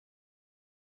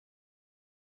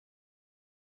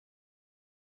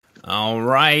All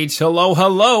right.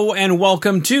 Hello, and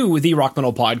welcome to the Rock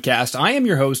Metal Podcast. I am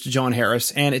your host, John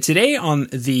Harris, and today on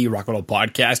the Rock Metal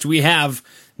Podcast, we have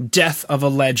Death of a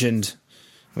Legend.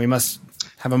 We must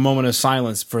have a moment of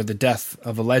silence for the death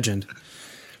of a legend.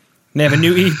 They have a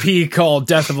new EP called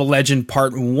Death of a Legend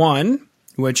Part 1,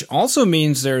 which also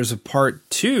means there's a Part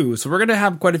 2. So we're going to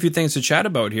have quite a few things to chat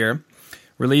about here,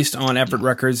 released on Effort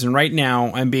Records. And right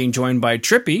now, I'm being joined by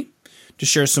Trippy to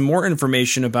share some more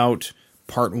information about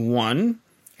Part 1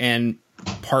 and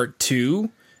Part 2,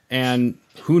 and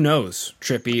who knows,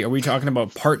 Trippy, are we talking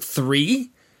about Part 3?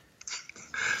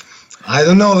 I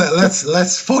don't know.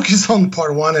 Let's focus on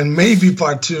Part 1 and maybe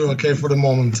Part 2, okay, for the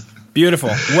moment. Beautiful.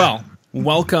 Well,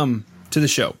 welcome to the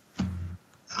show.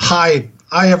 Hi,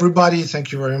 everybody.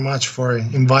 Thank you very much for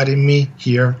inviting me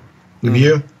here with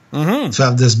you to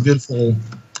have this beautiful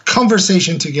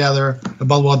conversation together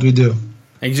about what we do.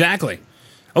 Exactly.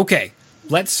 Okay,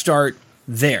 let's start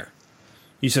there.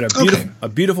 You said a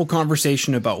beautiful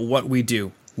conversation about what we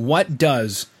do. What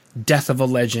does Death of a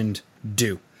Legend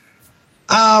do?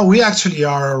 We actually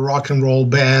are a rock and roll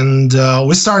band.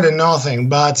 We started nothing,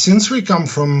 but since we come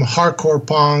from hardcore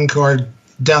punk or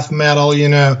death metal,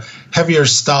 heavier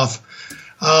stuff,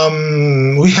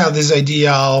 we have this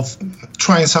idea of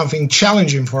trying something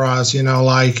challenging for us,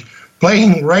 like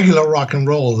playing regular rock and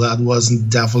roll. That was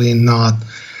definitely not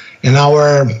in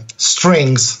our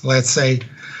strings, let's say.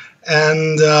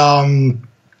 And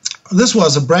this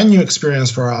was a brand new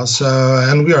experience for us,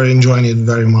 and we are enjoying it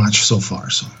very much so far.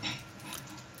 So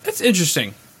that's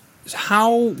interesting.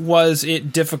 How was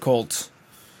it difficult,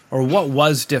 or what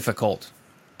was difficult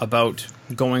about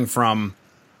going from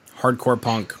hardcore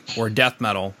punk or death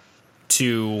metal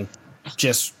to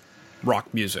just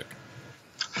rock music?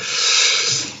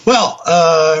 Well,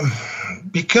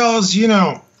 because,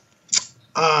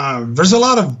 there's a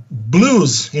lot of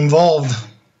blues involved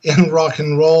in rock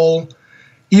and roll,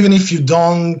 even if you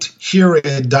don't hear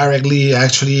it directly.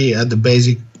 Actually, at the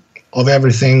basic of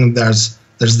everything, there's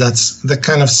that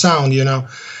kind of sound,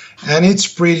 and it's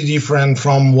pretty different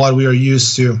from what we are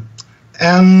used to.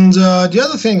 And the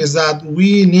other thing is that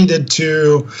we needed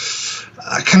to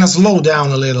kind of slow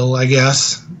down a little, I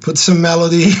guess, put some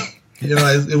melody.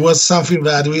 It was something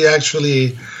that we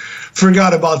actually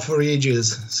forgot about for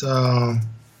ages. So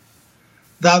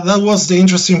that was the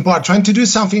interesting part, trying to do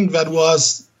something that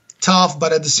was tough,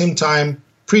 but at the same time,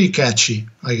 pretty catchy,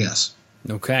 I guess.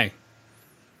 Okay.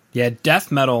 Yeah,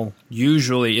 death metal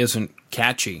usually isn't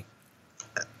catchy.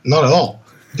 Not at all.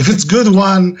 If it's good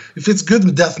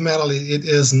death metal, it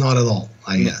is not at all,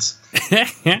 I guess.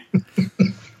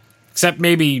 Except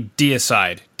maybe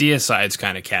Deicide. Deicide's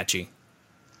kind of catchy.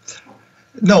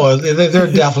 No, they're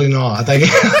definitely not.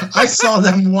 I saw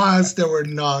them once. They were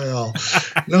not at all.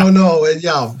 No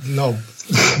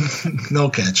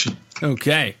catchy.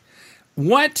 Okay.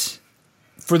 What,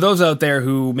 for those out there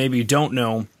who maybe don't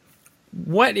know,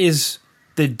 what is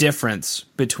the difference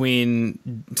between,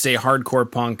 say,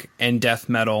 hardcore punk and death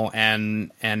metal,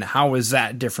 and how is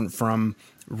that different from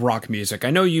rock music?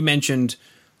 I know you mentioned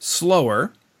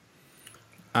slower.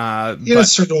 In a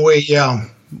certain way, yeah.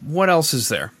 What else is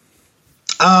there?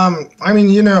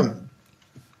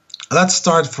 Let's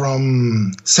start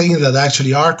from saying that actually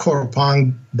hardcore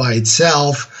punk by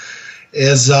itself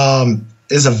is a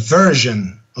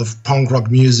version of punk rock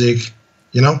music,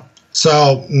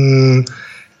 So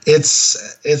it's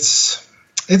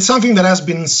something that has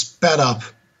been sped up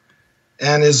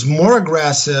and is more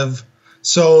aggressive.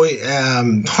 So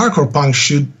hardcore punk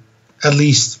should at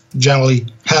least generally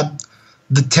have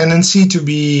the tendency to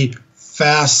be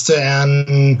fast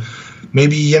and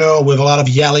maybe, with a lot of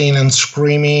yelling and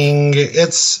screaming.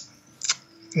 It's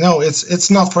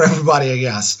not for everybody, I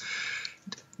guess.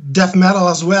 Death metal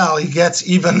as well, it gets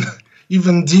even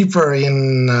deeper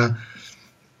in the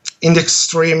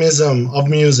extremism of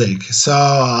music. So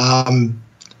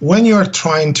when you're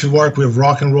trying to work with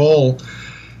rock and roll,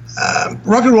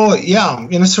 yeah,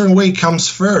 in a certain way comes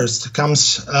first,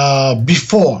 comes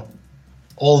before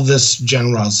all these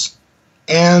genres.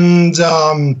 And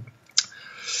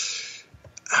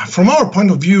from our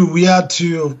point of view, we had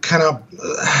to kind of,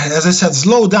 as I said,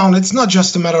 slow down. It's not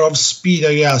just a matter of speed,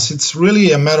 I guess. It's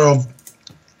really a matter of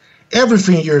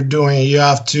everything you're doing. You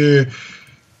have to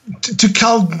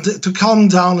calm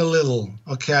down a little,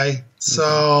 okay?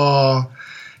 So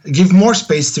give more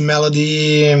space to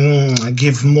melody,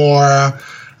 give more,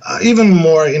 even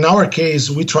more, in our case,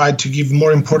 we tried to give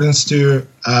more importance to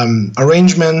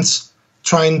arrangements,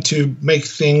 trying to make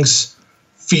things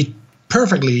fit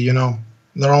perfectly,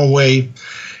 their own way.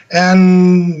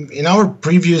 And in our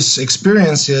previous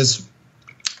experiences,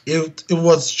 it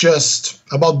was just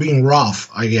about being rough,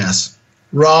 I guess,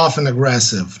 rough and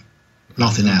aggressive,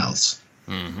 nothing else.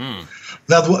 Mm-hmm.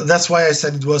 That's why I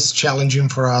said it was challenging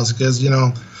for us, because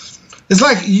it's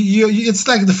like it's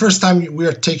like the first time we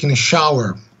are taking a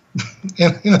shower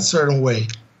in a certain way.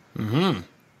 Mm-hmm.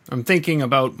 I'm thinking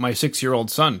about my 6-year-old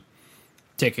son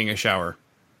taking a shower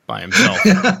by himself.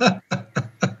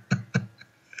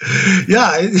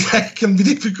 Yeah, it can be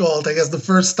difficult. I guess the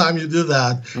first time you do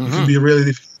that, it can be really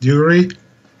difficult. Do you agree?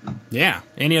 Yeah.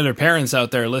 Any other parents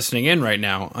out there listening in right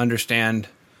now understand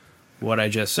what I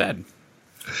just said.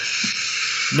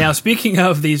 Now, speaking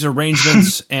of these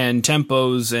arrangements and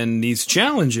tempos and these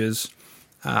challenges,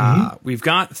 we've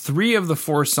got 3 of the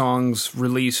 4 songs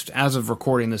released as of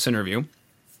recording this interview.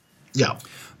 Yeah.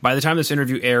 By the time this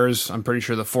interview airs, I'm pretty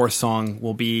sure the 4th song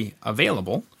will be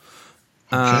available.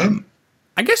 Okay.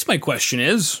 I guess my question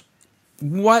is,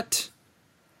 what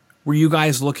were you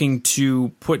guys looking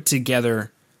to put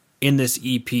together in this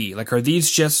EP? Like, are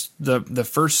these just the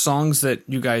first songs that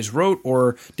you guys wrote,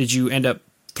 or did you end up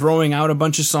throwing out a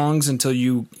bunch of songs until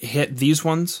you hit these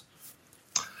ones?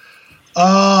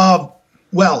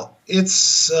 Well,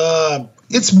 it's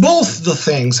both the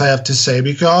things, I have to say,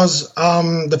 because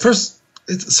the first,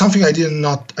 it's something I did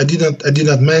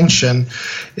not mention,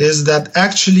 is that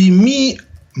actually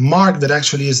Mark, that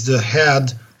actually is the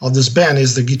head of this band,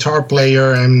 is the guitar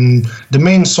player and the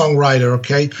main songwriter,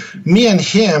 okay? Me and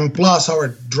him, plus our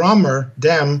drummer,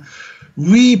 Dem,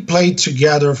 we played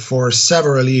together for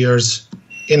several years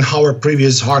in our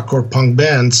previous hardcore punk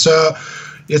band. So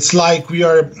it's like we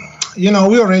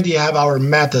already have our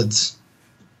methods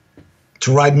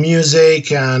to write music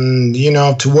and,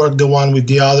 to work the one with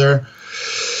the other.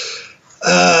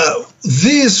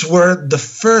 These were the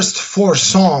first 4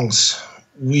 songs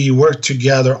we worked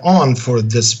together on for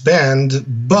this band,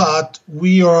 but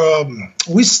we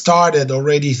started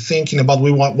already thinking about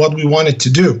what we wanted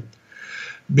to do,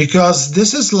 because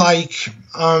this is like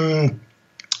a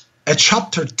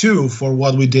chapter 2 for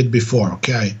what we did before.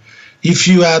 Okay, if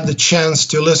you had the chance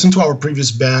to listen to our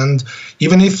previous band,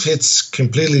 even if it's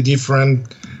completely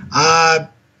different,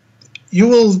 you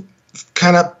will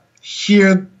kind of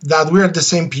hear that we're the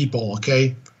same people.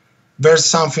 Okay. There's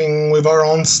something with our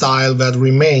own style that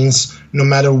remains no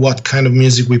matter what kind of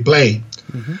music we play.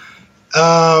 Mm-hmm.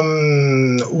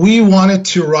 We wanted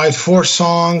to write 4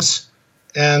 songs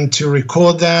and to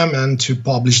record them and to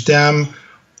publish them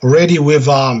already with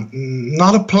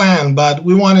not a plan, but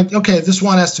we wanted, okay, this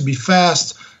one has to be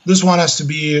fast, this one has to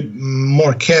be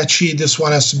more catchy, this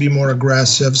one has to be more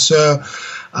aggressive. So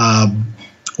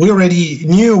we already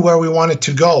knew where we wanted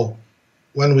to go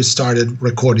when we started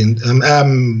recording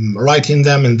them, writing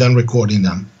them and then recording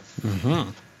them. Mm-hmm.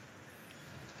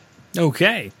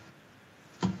 Okay.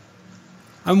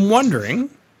 I'm wondering,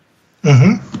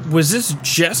 was this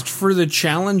just for the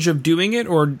challenge of doing it,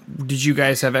 or did you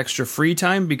guys have extra free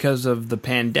time because of the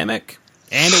pandemic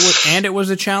and it was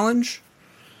a challenge?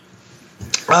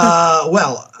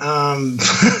 Well,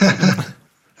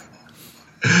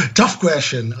 tough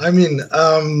question. I mean,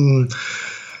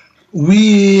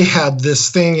 we had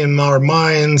this thing in our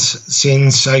minds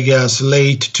since, I guess,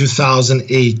 late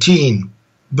 2018,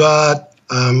 but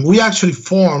we actually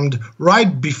formed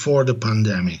right before the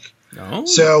pandemic. Oh.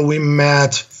 So we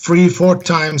met 3-4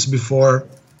 times before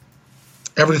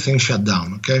everything shut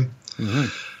down, okay? Mm-hmm.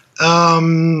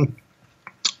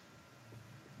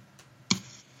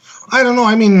 I don't know.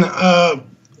 I mean,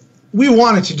 we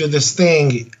wanted to do this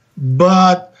thing,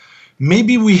 but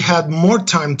maybe we had more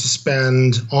time to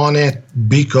spend on it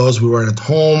because we were at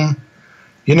home,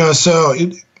 so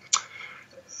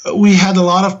we had a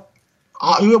lot of,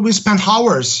 we spent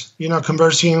hours,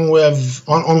 conversing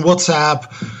on WhatsApp,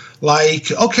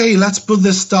 like, okay, let's put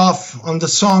this stuff on the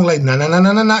song, like, no.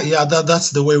 Yeah,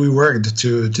 that's the way we worked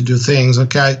to do things,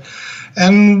 okay?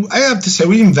 And I have to say,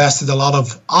 we invested a lot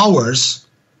of hours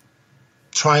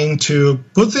trying to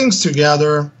put things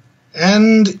together,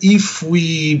 and if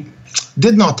we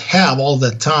did not have all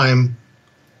that time,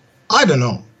 I don't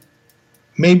know,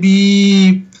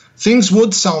 maybe things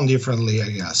would sound differently, I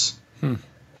guess.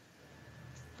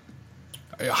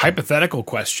 A hypothetical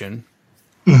question.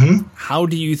 Mm-hmm. How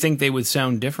do you think they would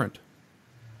sound different?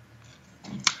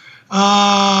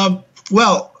 Well,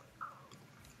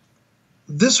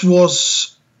 this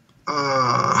was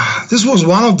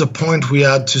one of the points we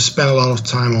had to spend a lot of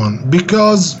time on,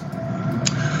 because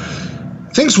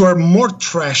things were more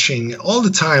trashing all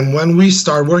the time. When we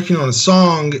start working on a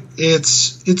song,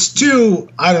 it's too,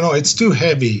 I don't know, it's too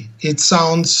heavy. It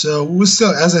sounds, we're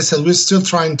still, as I said, we're still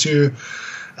trying to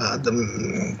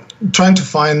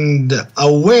find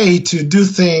a way to do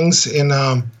things in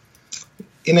a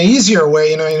in an easier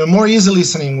way, in a more easy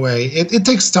listening way. It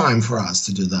takes time for us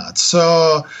to do that.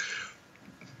 So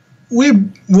we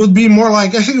would be more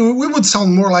like, I think we would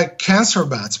sound more like Cancer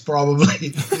Bats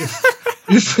probably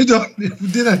if we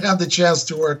didn't have the chance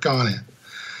to work on it.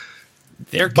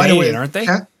 They're Canadian, aren't they?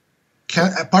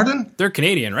 Pardon? They're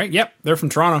Canadian, right? Yep, they're from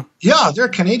Toronto. Yeah, they're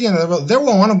Canadian. They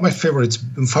were one of my favorite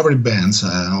bands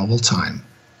of all time.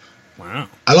 Wow.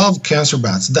 I love Cancer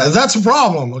Bats. That's a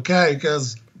problem, okay?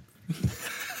 Because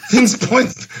things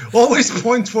always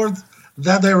point towards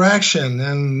that direction,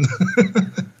 and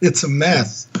it's a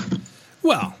mess.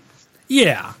 Well,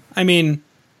 yeah. I mean,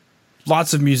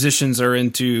 lots of musicians are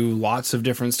into lots of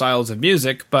different styles of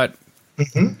music, but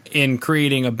in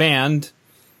creating a band,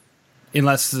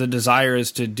 unless the desire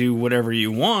is to do whatever you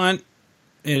want,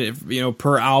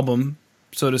 per album,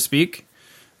 so to speak,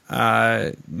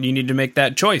 you need to make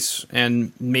that choice.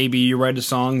 And maybe you write a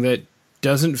song that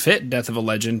doesn't fit Death of a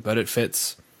Legend, but it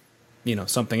fits,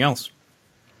 something else.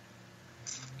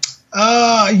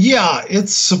 Yeah,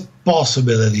 it's a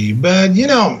possibility, but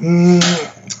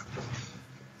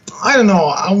I don't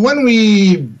know. When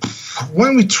we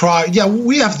try,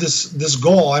 we have this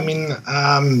goal. I mean,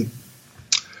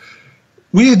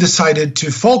 we decided to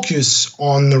focus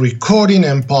on recording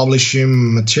and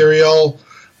publishing material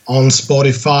on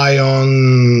Spotify,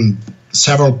 on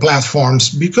several platforms,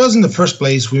 because in the first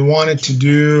place we wanted to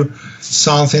do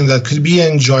something that could be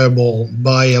enjoyable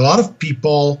by a lot of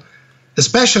people,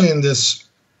 especially in this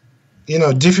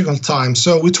difficult time.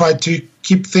 So we tried to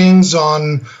keep things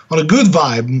on a good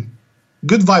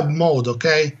vibe mode,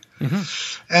 okay?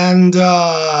 And so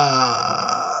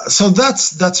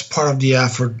that's part of the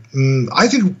effort. I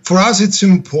think for us it's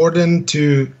important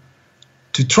to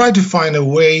try to find a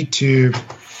way to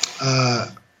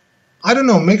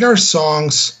make our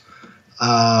songs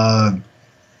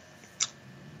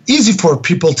easy for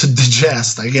people to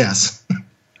digest, I guess.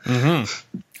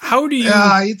 How do you?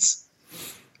 Go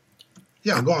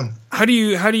on. How do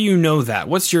you know that?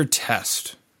 What's your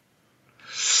test?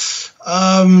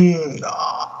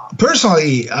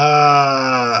 Personally,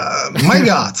 my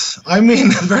God, I mean,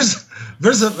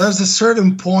 there's a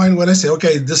certain point when I say,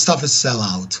 okay, this stuff is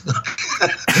sellout.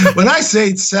 When I say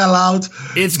it's sellout,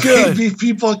 it's good. Maybe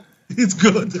it's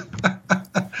good.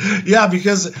 Yeah,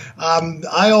 because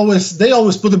they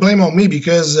always put the blame on me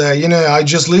because I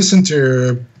just listen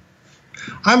to.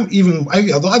 I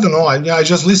don't know. I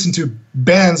just listen to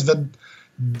bands that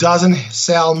doesn't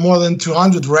sell more than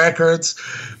 200 records,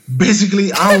 basically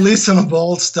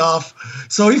unlistenable stuff.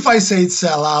 So if I say it's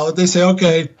sellout, they say,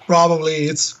 okay, probably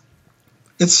it's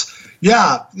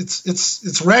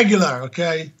regular.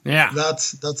 Okay. Yeah.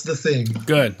 That's the thing.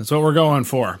 Good. That's what we're going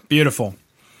for. Beautiful.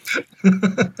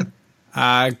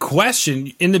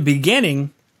 Question. In the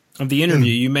beginning of the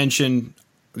interview, you mentioned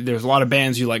there's a lot of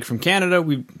bands you like from Canada.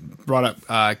 We brought up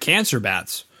Cancer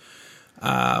Bats.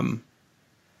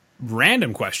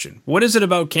 Random question. What is it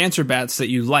about Cancer Bats that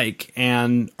you like,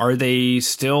 and are they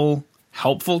still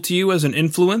helpful to you as an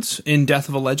influence in Death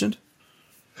of a Legend?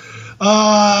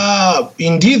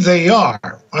 Indeed they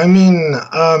are. I mean,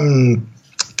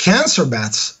 Cancer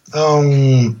Bats,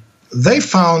 they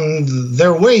found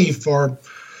their way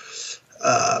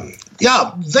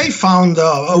they found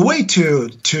a way to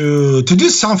do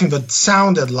something that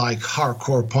sounded like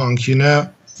hardcore punk,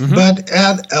 but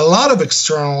had a lot of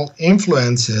external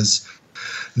influences.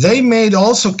 They made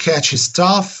also catchy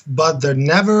stuff, but they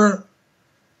never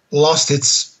lost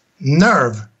its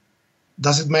nerve.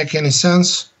 Does it make any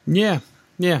sense? Yeah.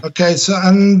 Okay, so,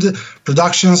 and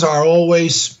productions are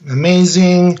always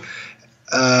amazing.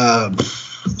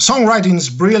 Songwriting is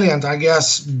brilliant, I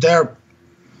guess. They're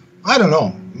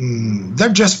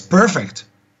just perfect.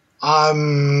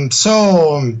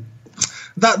 So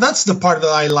that's the part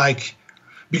that I like,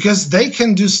 because they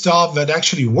can do stuff that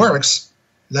actually works,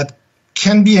 that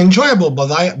can be enjoyable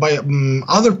by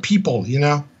other people,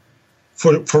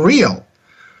 for real.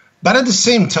 But at the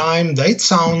same time, they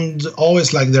sound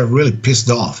always like they're really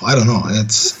pissed off. I don't know.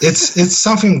 It's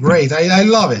something great. I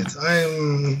love it.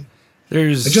 I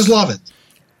just love it.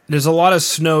 There's a lot of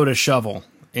snow to shovel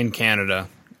in Canada,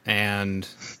 and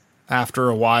after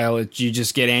a while, you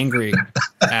just get angry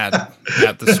at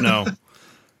the snow.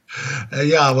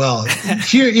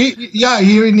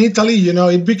 Here in Italy,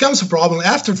 it becomes a problem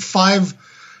after 2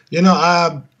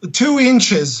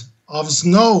 inches of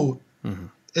snow.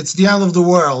 It's the end of the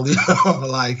world.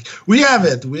 Like we have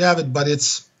it, but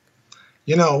it's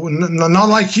not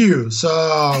like you. So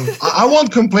I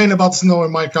won't complain about snow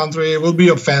in my country. It will be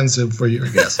offensive for you, I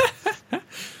guess.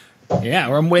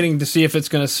 Yeah, I'm waiting to see if it's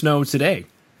going to snow today.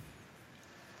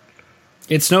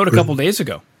 It snowed a couple days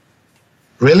ago.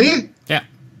 Really?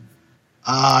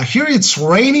 Yeah. Here it's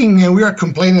raining and we are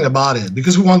complaining about it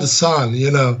because we want the sun,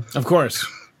 you know. Of course.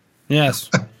 Yes.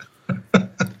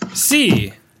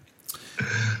 Sì.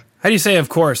 How do you say of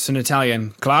course in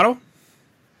Italian? Claro?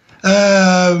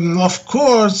 Of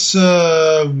course,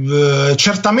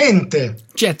 certamente.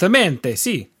 Certamente,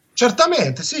 sì.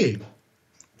 Certamente, sì.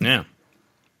 Yeah.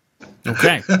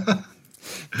 Okay.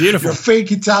 Beautiful. Your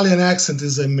fake Italian accent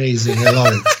is amazing. I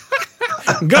love it.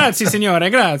 Grazie, signore,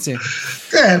 grazie.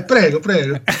 Prego,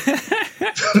 prego.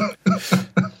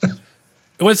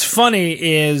 What's funny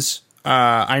is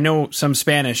I know some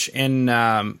Spanish, and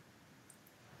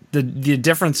the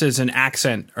differences in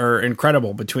accent are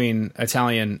incredible between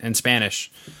Italian and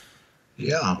Spanish.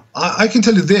 Yeah, I can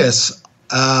tell you this.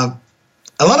 A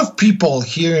lot of people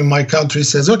here in my country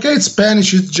says, okay,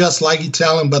 Spanish is just like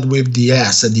Italian, but with the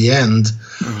S at the end.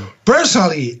 Mm-hmm.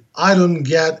 Personally, I don't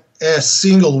get a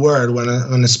single word when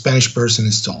a Spanish person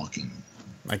is talking.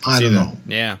 I don't know.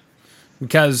 Yeah,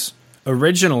 because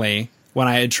originally when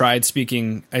I had tried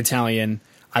speaking Italian,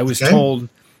 I was told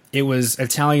it was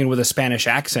Italian with a Spanish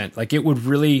accent. Like, it would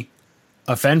really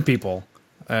offend people.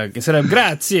 Instead of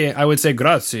grazie, I would say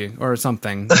grazie or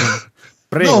something.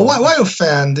 No, why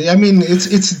offend? I mean, it's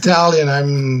Italian.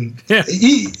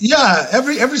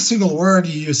 Every single word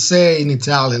you say in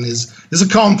Italian is a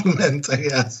compliment, I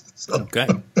guess. So. Okay,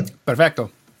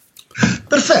 perfecto.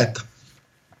 Perfetto.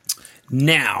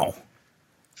 Now,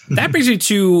 that brings me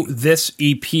to this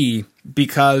EP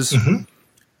because,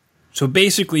 so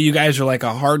basically you guys are like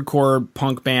a hardcore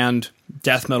punk band,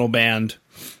 death metal band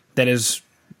that is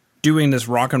doing this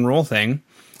rock and roll thing.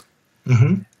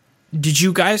 Mm-hmm. Did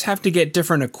you guys have to get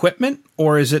different equipment,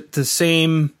 or is it the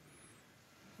same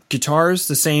guitars,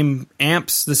 the same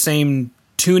amps, the same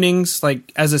tunings?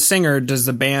 Like, as a singer, does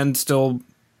the band still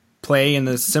play in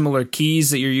the similar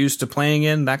keys that you're used to playing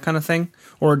in, that kind of thing?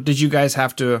 Or did you guys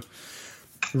have to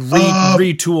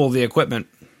retool the equipment?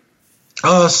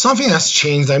 Something has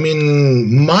changed. I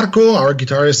mean, Marco, our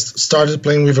guitarist, started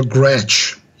playing with a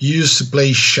Gretsch. He used to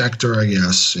play Schecter, I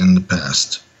guess, in the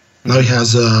past. Now he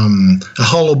has a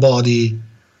hollow body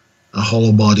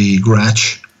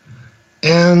Gretsch.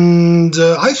 And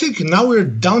I think now we're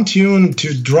down tuned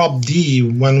to drop D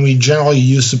when we generally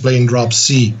used to play in drop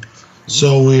C.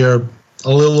 So we're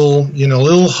a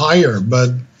little higher,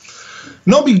 but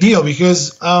no big deal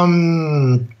because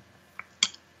our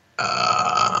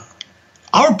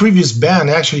previous band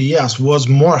actually, yes, was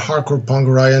more hardcore punk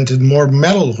oriented, more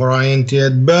metal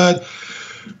oriented, but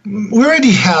we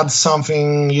already had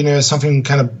something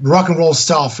kind of rock and roll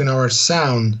stuff in our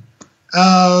sound.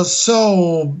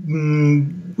 So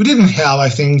we didn't have, I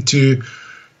think, to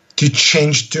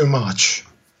change too much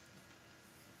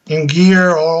in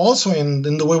gear or also in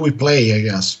the way we play, I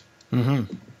guess.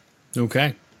 Mm-hmm.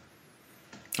 Okay.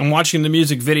 I'm watching the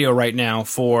music video right now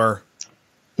for...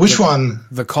 Which one?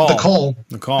 The Call.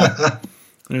 The Call.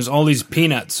 There's all these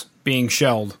peanuts being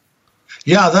shelled.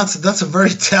 Yeah, that's a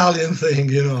very Italian thing,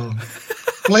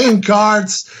 Playing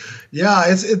cards.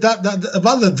 Yeah, that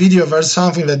about the video. There's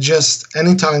something that just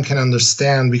any Italian can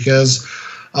understand because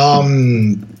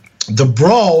the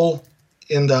brawl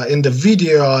in the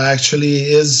video actually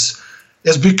is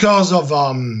because of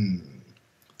a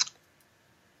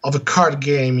card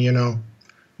game.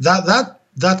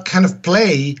 That kind of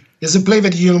play is a play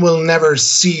that you will never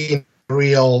see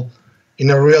in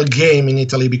a real game in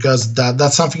Italy because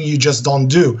that's something you just don't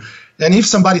do. And if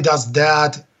somebody does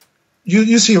that,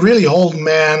 you see really old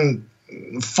men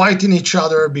fighting each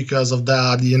other because of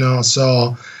that,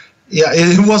 So, yeah,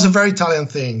 it was a very Italian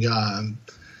thing.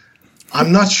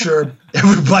 I'm not sure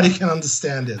everybody can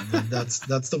understand it, but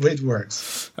that's the way it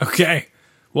works. Okay.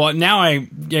 Well, now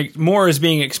more is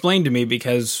being explained to me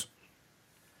because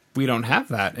we don't have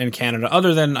that in Canada,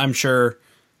 other than, I'm sure,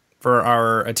 for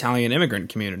our Italian immigrant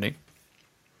community.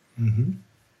 Mm-hmm.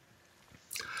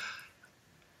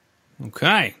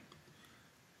 Okay.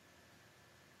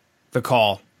 The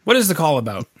Call. What is The Call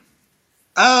about?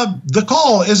 The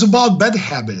Call is about bad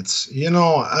habits. I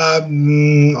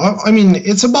mean,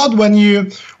 it's about when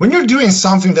you're doing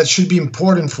something that should be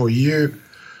important for you,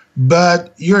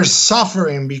 but you're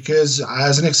suffering because,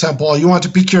 as an example, you want to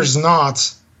pick your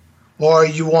snots, or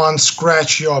you want to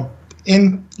scratch yourself,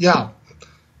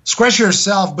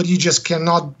 but you just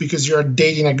cannot because you're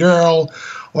dating a girl,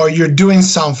 or you're doing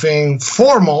something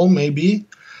formal, maybe.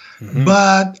 Mm-hmm.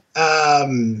 But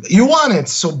you want it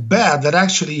so bad that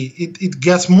actually it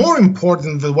gets more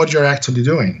important than what you're actually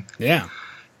doing. Yeah.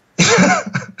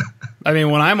 I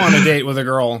mean, when I'm on a date with a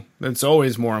girl, it's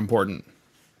always more important.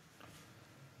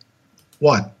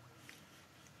 What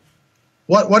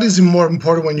What is more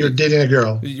important when you're dating a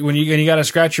girl? When you got to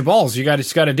scratch your balls, you got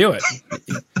to do it.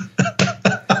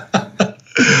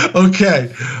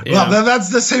 Okay, Yeah. well that's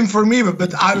the same for me.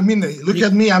 But I mean, look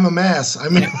at me, I'm a mess. I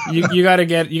mean, you got to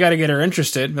get her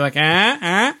interested. Be like,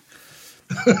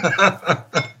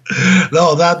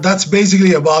 no, that's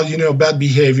basically about bad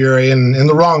behavior in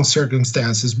the wrong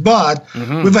circumstances, but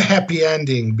with a happy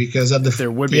ending, because at the There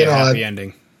would be a happy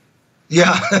ending.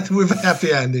 Yeah, with a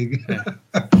happy ending. Yeah.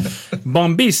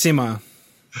 Bombissima.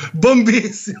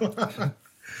 Bombissima.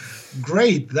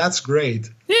 Great, that's great.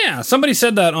 Yeah, somebody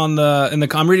said that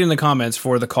I'm reading the comments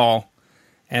for the call,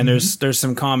 and there's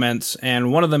some comments,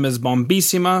 and one of them is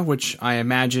bombissima, which I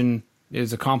imagine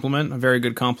is a compliment, a very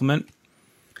good compliment.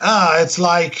 It's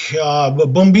like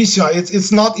bombissima.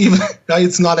 It's not even.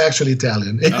 It's not actually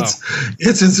Italian.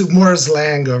 It's more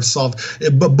slang or soft.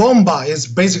 But bomba is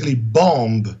basically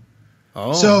bomb.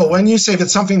 Oh. So when you say that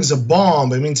something is a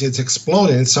bomb, it means it's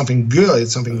exploding. It's something good.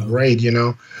 It's something great.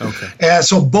 Okay.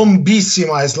 So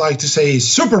bombissima is like to say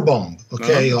super bomb.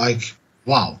 Okay, like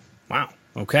wow. Wow.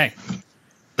 Okay.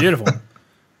 Beautiful.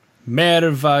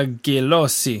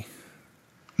 Meravigliosi.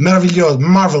 Meraviglioso,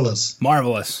 marvelous.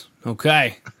 Marvelous.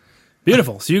 Okay.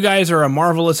 Beautiful. So you guys are a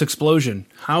marvelous explosion.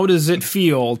 How does it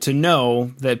feel to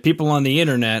know that people on the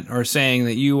internet are saying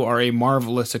that you are a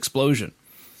marvelous explosion?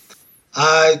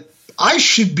 I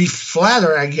should be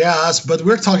flattered, I guess, but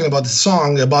we're talking about the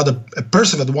song about a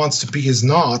person that wants to pick his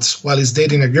knots while he's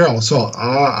dating a girl. So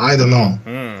I don't know.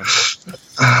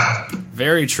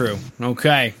 Very true.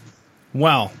 Okay.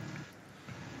 Well,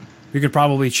 we could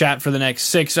probably chat for the next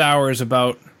 6 hours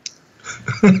about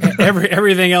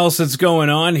everything else that's going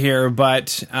on here,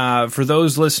 but for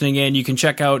those listening in, you can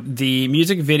check out the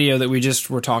music video that we just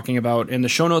were talking about in the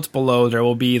show notes below. There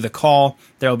will be the call,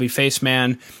 there will be Face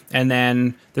Man, and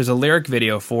then there's a lyric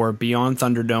video for Beyond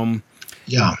Thunderdome.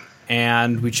 Yeah.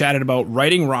 And we chatted about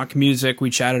writing rock music,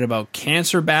 we chatted about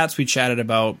cancer bats, we chatted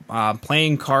about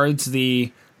playing cards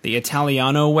the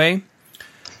Italiano way,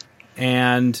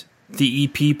 and the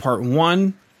EP Part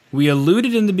 1. We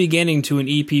alluded in the beginning to an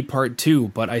EP Part 2,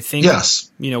 but I think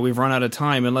we've run out of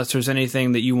time unless there's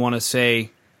anything that you want to say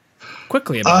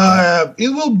quickly about that. It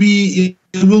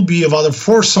will be about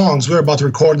 4 songs. We're about to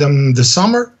record them this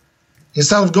summer.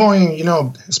 Instead of going,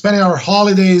 spending our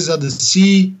holidays at the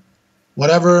sea,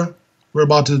 whatever, we're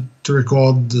about to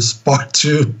record this Part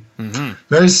 2. Mm-hmm.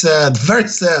 Very sad,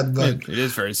 but it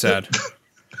is very sad.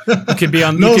 You could be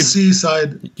on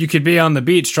seaside. You could be on the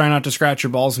beach, try not to scratch your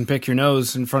balls and pick your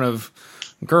nose in front of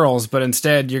girls, but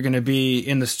instead you're going to be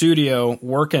in the studio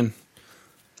working.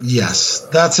 Yes,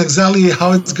 that's exactly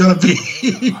how it's going to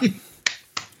be.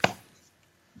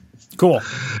 Cool.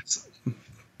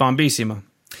 Bombissima.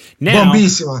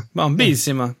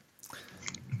 Bombissima.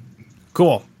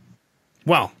 Cool.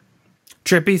 Well,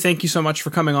 Trippy, thank you so much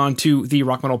for coming on to the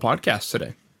Rock Metal Podcast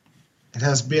today. It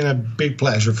has been a big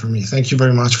pleasure for me. Thank you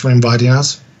very much for inviting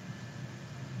us.